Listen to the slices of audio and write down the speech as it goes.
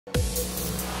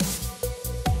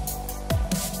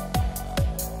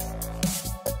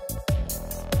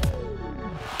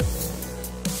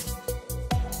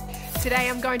Today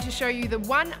I'm going to show you the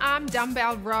one arm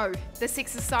dumbbell row. This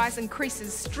exercise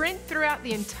increases strength throughout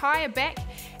the entire back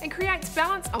and creates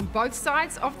balance on both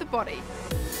sides of the body.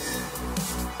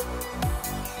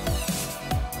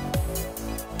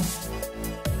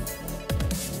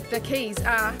 The keys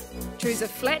are: choose a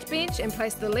flat bench and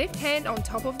place the left hand on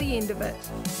top of the end of it.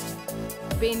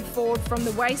 Bend forward from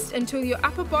the waist until your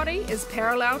upper body is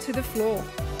parallel to the floor.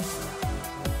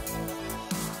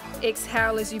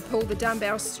 Exhale as you pull the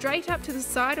dumbbell straight up to the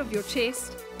side of your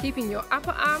chest, keeping your upper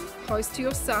arm close to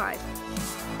your side.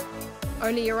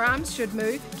 Only your arms should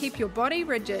move, keep your body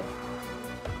rigid.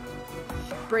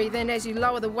 Breathe in as you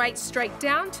lower the weight straight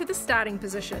down to the starting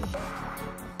position.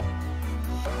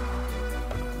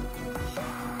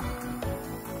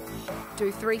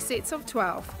 Do 3 sets of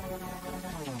 12.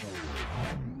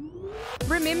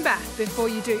 Remember, before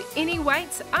you do any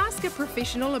weights, ask a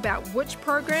professional about which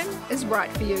program is right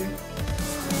for you.